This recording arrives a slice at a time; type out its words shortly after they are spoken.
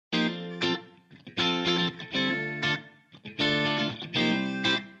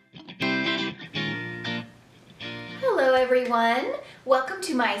everyone, welcome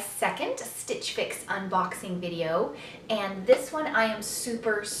to my second Stitch Fix unboxing video, and this one I am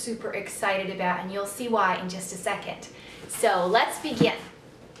super excited about, and you'll see why in just a second. So let's begin.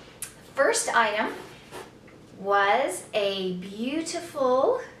 First item was a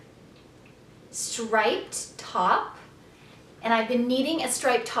beautiful striped top, and I've been needing a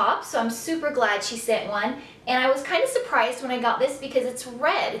striped top, so I'm super glad she sent one. And I was kind of surprised when I got this because it's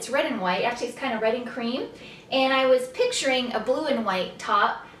red and white. Actually, it's kind of red and cream. And I was picturing a blue and white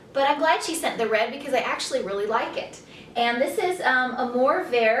top, but I'm glad she sent the red because I actually really like it. And this is a More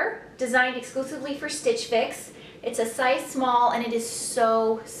Vert designed exclusively for Stitch Fix. It's a size small and it is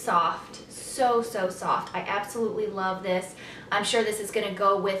so soft, so soft. I absolutely love this. I'm sure this is going to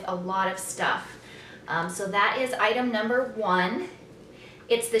go with a lot of stuff. So that is item number one.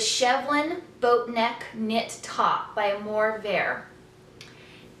 It's the Chevlin Boat Neck Knit Top by More Vert.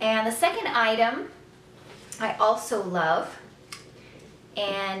 And the second item I also love,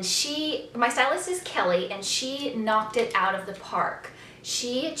 and my stylist is Kelly, and she knocked it out of the park.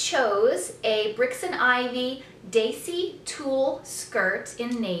 She chose a Bricks and Ivy Daisy Tulle skirt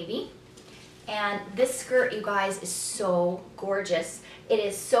in navy. And this skirt, you guys, is so gorgeous. It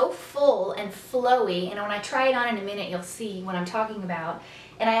is so full and flowy, and when I try it on in a minute, you'll see what I'm talking about.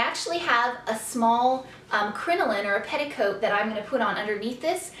 And I actually have a small crinoline or a petticoat that I'm going to put on underneath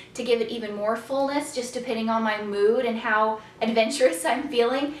this to give it even more fullness, just depending on my mood and how adventurous I'm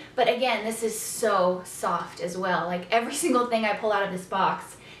feeling. But again, this is so soft as well. Like every single thing I pull out of this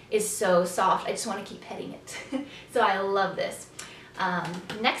box is so soft. I just want to keep petting it. So I love this.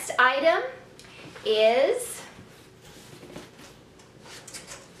 Next item is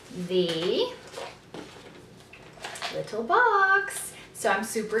the little box. So I'm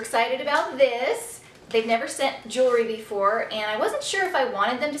super excited about this. They've never sent jewelry before, and I wasn't sure if I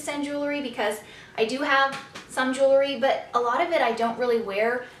wanted them to send jewelry because I do have some jewelry, but a lot of it I don't really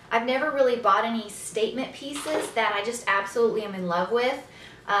wear. I've never really bought any statement pieces that I just absolutely am in love with.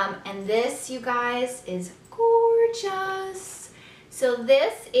 And this, you guys, is gorgeous. So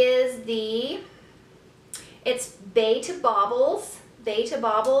this is it's Bay to Baubles,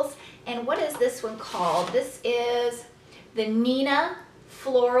 and what is this one called? This is the Nina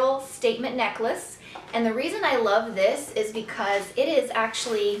Floral Statement Necklace, and the reason I love this is because it is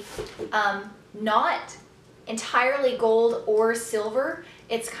actually not entirely gold or silver.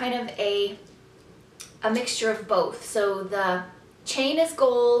 It's kind of a mixture of both. So the chain is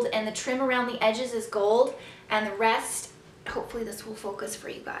gold and the trim around the edges is gold, and the rest, hopefully this will focus for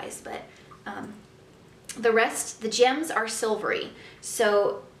you guys, but the rest, the gems are silvery.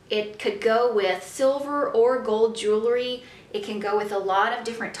 So it could go with silver or gold jewelry. It can go with a lot of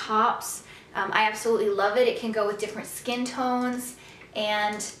different tops. I absolutely love it. It can go with different skin tones,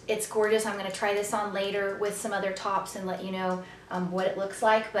 and it's gorgeous. I'm going to try this on later with some other tops and let you know what it looks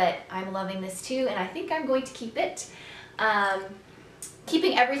like, but I'm loving this too, and I think I'm going to keep it.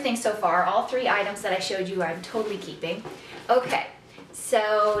 Keeping everything so far, all three items that I showed you, I'm totally keeping. Okay,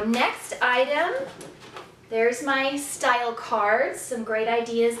 so next item, there's my style cards, some great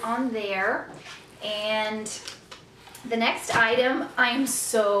ideas on there. And the next item,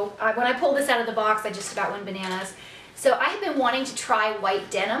 when I pulled this out of the box, I just about went bananas. So I have been wanting to try white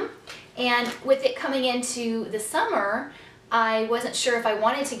denim, and with it coming into the summer, I wasn't sure if I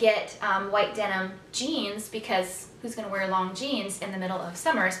wanted to get white denim jeans, because who's going to wear long jeans in the middle of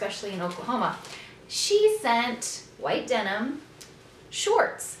summer, especially in Oklahoma? She sent white denim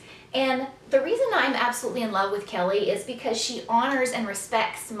shorts. And the reason I'm absolutely in love with Kelly is because she honors and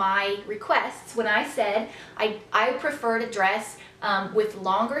respects my requests when I said I prefer to dress with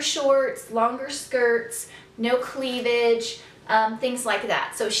longer shorts, longer skirts, no cleavage, things like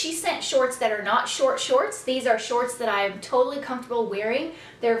that. So she sent shorts that are not short shorts. These are shorts that I'm totally comfortable wearing.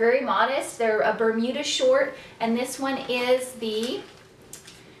 They're very modest. They're a Bermuda short, and this one is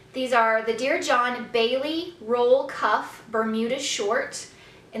these are the Dear John Bailey Roll Cuff Bermuda short.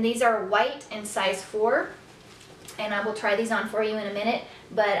 And these are white and size 4, and I will try these on for you in a minute,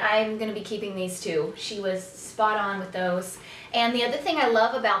 but I'm going to be keeping these too. She was spot on with those. And the other thing I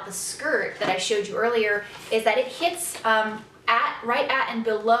love about the skirt that I showed you earlier is that it hits right at and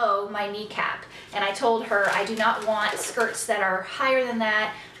below my kneecap. And I told her I do not want skirts that are higher than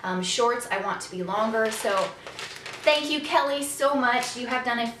that. Shorts I want to be longer. So thank you, Kelly, so much. You have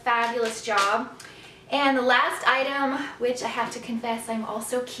done a fabulous job. And the last item, which I have to confess I'm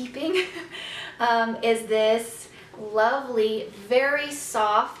also keeping, is this lovely, very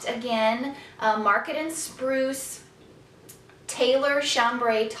soft, again, Market and Spruce Taylor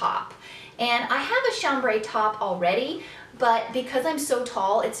chambray top. And I have a chambray top already, but because I'm so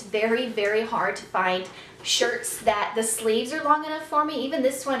tall, it's very, very hard to find shirts that the sleeves are long enough for me. Even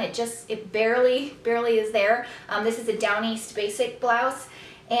this one, it barely is there. This is a Down East basic blouse.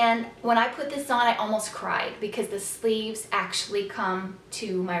 And when I put this on, I almost cried because the sleeves actually come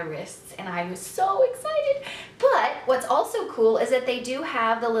to my wrists and I was so excited. But what's also cool is that they do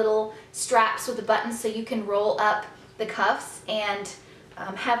have the little straps with the buttons so you can roll up the cuffs and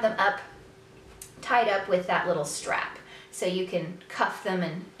have them tied up with that little strap. So you can cuff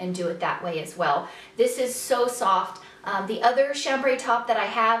them and do it that way as well. This is so soft. The other chambray top that I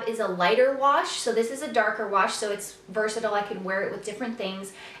have is a lighter wash, so this is a darker wash, so it's versatile. I can wear it with different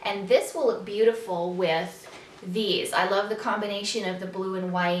things, and this will look beautiful with these. I love the combination of the blue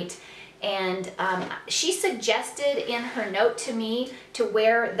and white, and she suggested in her note to me to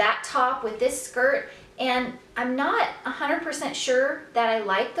wear that top with this skirt, and I'm not 100% sure that I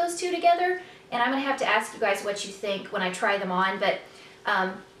like those two together, and I'm gonna have to ask you guys what you think when I try them on, but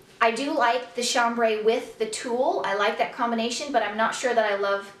I do like the chambray with the tulle. I like that combination, but I'm not sure that I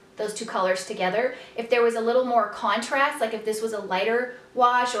love those two colors together. If there was a little more contrast, like if this was a lighter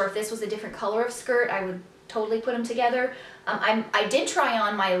wash or if this was a different color of skirt, I would totally put them together. I did try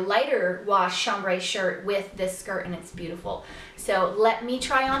on my lighter wash chambray shirt with this skirt and it's beautiful. So let me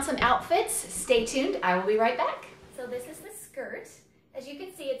try on some outfits. Stay tuned, I will be right back. So this is the skirt. As you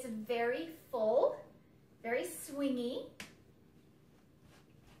can see, it's very full, very swingy.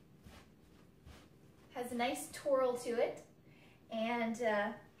 Has a nice twirl to it, and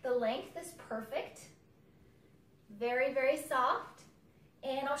the length is perfect. Very, very soft,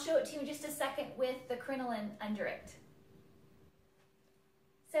 and I'll show it to you in just a second with the crinoline under it.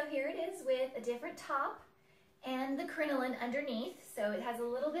 So here it is with a different top and the crinoline underneath, so it has a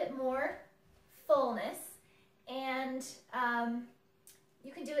little bit more fullness, and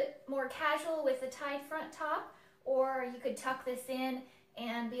you can do it more casual with a tied front top, or you could tuck this in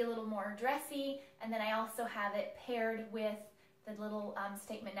and be a little more dressy. And then I also have it paired with the little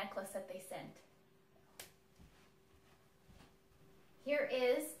statement necklace that they sent. Here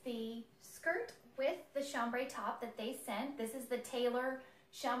is the skirt with the chambray top that they sent. This is the Taylor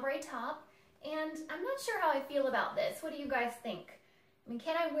chambray top, and I'm not sure how I feel about this. What do you guys think? I mean,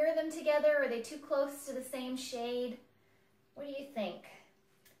 can I wear them together? Are they too close to the same shade? What do you think?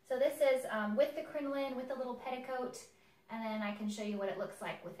 So this is with the crinoline, with the little petticoat, and then I can show you what it looks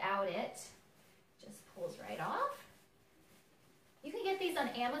like without it. Just pulls right off. You can get these on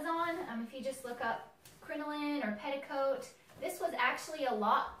Amazon if you just look up crinoline or petticoat. This was actually a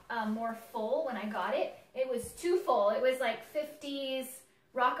lot more full when I got it. It was too full. It was like 50s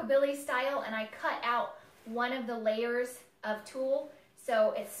rockabilly style, and I cut out one of the layers of tulle,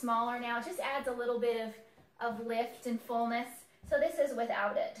 so it's smaller now. It just adds a little bit of lift and fullness. So this is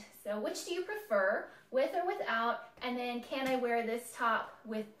without it. So which do you prefer, with or without? And then can I wear this top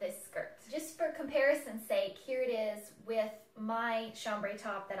with this skirt? Just for comparison's sake, here it is with my chambray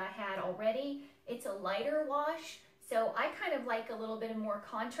top that I had already. It's a lighter wash, so I kind of like a little bit of more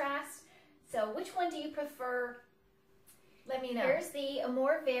contrast. So which one do you prefer? Let me know. Here's the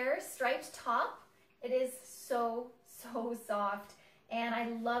Amour Vert striped top. It is so soft, and I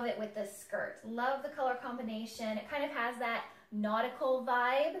love it with this skirt. Love the color combination. It kind of has that nautical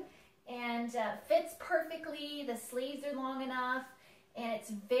vibe, and fits perfectly. The sleeves are long enough, and it's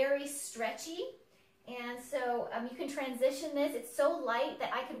very stretchy, and so you can transition this. It's so light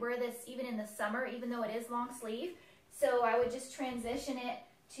that I could wear this even in the summer, even though it is long sleeve. So I would just transition it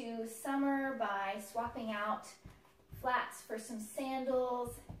to summer by swapping out flats for some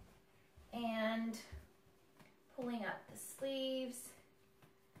sandals and pulling up the sleeves,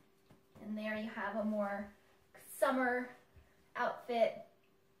 and there you have a more summer outfit.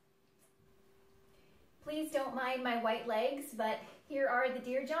 Please don't mind my white legs, but here are the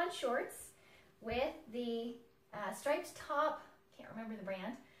Dear John shorts with the striped top, can't remember the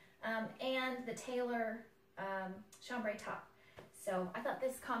brand, and the Taylor chambray top. So I thought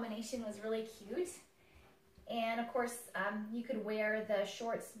this combination was really cute. And of course, you could wear the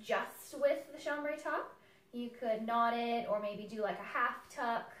shorts just with the chambray top. You could knot it, or maybe do like a half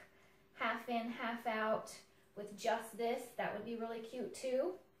tuck, half in, half out with just this. That would be really cute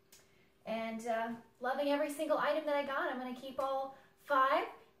too. And loving every single item that I got. I'm going to keep all 5,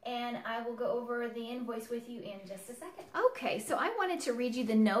 and I will go over the invoice with you in just a second. Okay, so I wanted to read you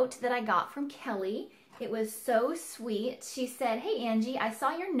the note that I got from Kelly. It was so sweet. She said, "Hey Angie, I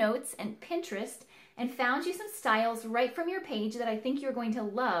saw your notes and Pinterest and found you some styles right from your page that I think you're going to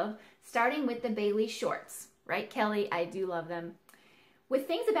love, starting with the Bailey shorts." Right, Kelly? I do love them. With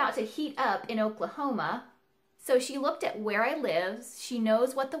things about to heat up in Oklahoma, So she looked at where I live. She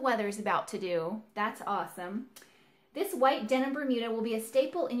knows what the weather's about to do. That's awesome. This white denim Bermuda will be a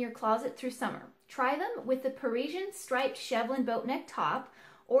staple in your closet through summer. Try them with the Parisian striped Chevlin boat neck top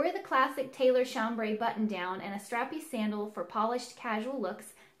or the classic Taylor chambray button down and a strappy sandal for polished casual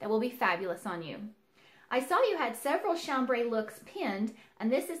looks that will be fabulous on you. I saw you had several chambray looks pinned,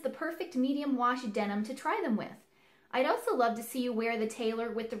 and this is the perfect medium wash denim to try them with. I'd also love to see you wear the Taylor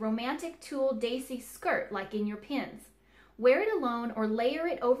with the romantic tulle daisy skirt like in your pins. Wear it alone or layer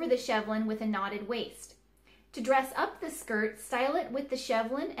it over the Chevlin with a knotted waist. To dress up the skirt, style it with the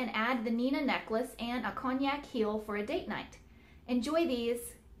Chevlin and add the Nina necklace and a cognac heel for a date night. Enjoy these.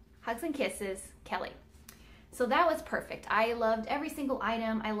 Hugs and kisses, Kelly. So that was perfect. I loved every single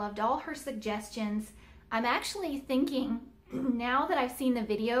item. I loved all her suggestions. I'm actually thinking, now that I've seen the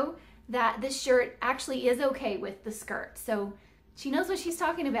video, that this shirt actually is okay with the skirt. So she knows what she's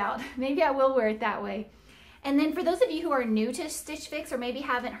talking about. Maybe I will wear it that way. And then for those of you who are new to Stitch Fix or maybe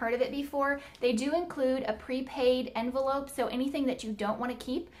haven't heard of it before, they do include a prepaid envelope. So anything that you don't want to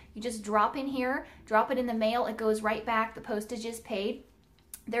keep, you just drop in here, drop it in the mail, it goes right back, the postage is paid.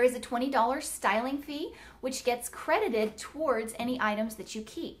 There is a $20 styling fee, which gets credited towards any items that you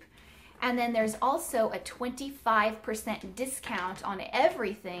keep. And then there's also a 25% discount on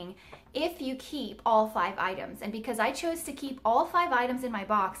everything if you keep all 5 items. And because I chose to keep all 5 items in my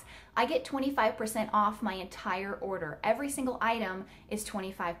box, I get 25% off my entire order. Every single item is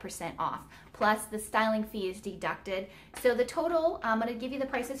 25% off. Plus the styling fee is deducted. So the total, I'm gonna give you the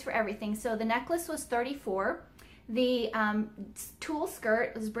prices for everything. So the necklace was $34. The tulle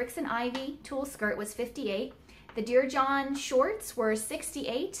skirt was Bricks and Ivy tulle skirt was $58. The Dear John shorts were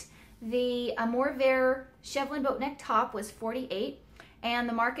 $68. The Amour Vert Chevlin boat neck top was $48, and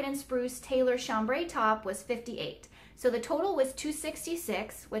the Market and Spruce Taylor chambray top was $58. So the total was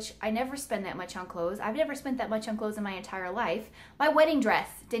 $266, which I never spend that much on clothes. I've never spent that much on clothes in my entire life. My wedding dress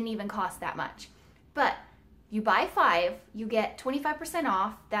didn't even cost that much. But you buy 5, you get 25%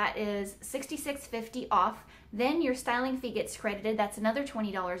 off. That is $66.50 off. Then your styling fee gets credited. That's another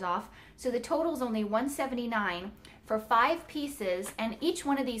 $20 off. So the total is only $179 for 5 pieces, and each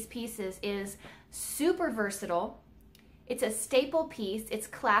one of these pieces is super versatile. It's a staple piece. It's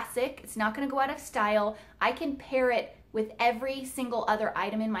classic. It's not going to go out of style. I can pair it with every single other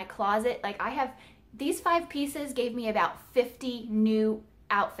item in my closet. Like I have, these 5 pieces gave me about 50 new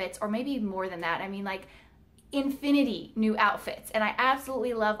outfits, or maybe more than that. I mean, like infinity new outfits, and I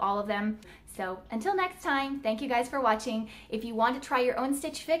absolutely love all of them. So until next time, thank you guys for watching. If you want to try your own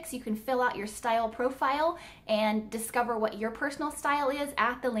Stitch Fix, you can fill out your style profile and discover what your personal style is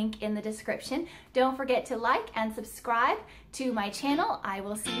at the link in the description. Don't forget to like and subscribe to my channel. I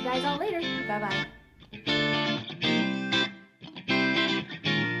will see you guys all later. Bye-bye.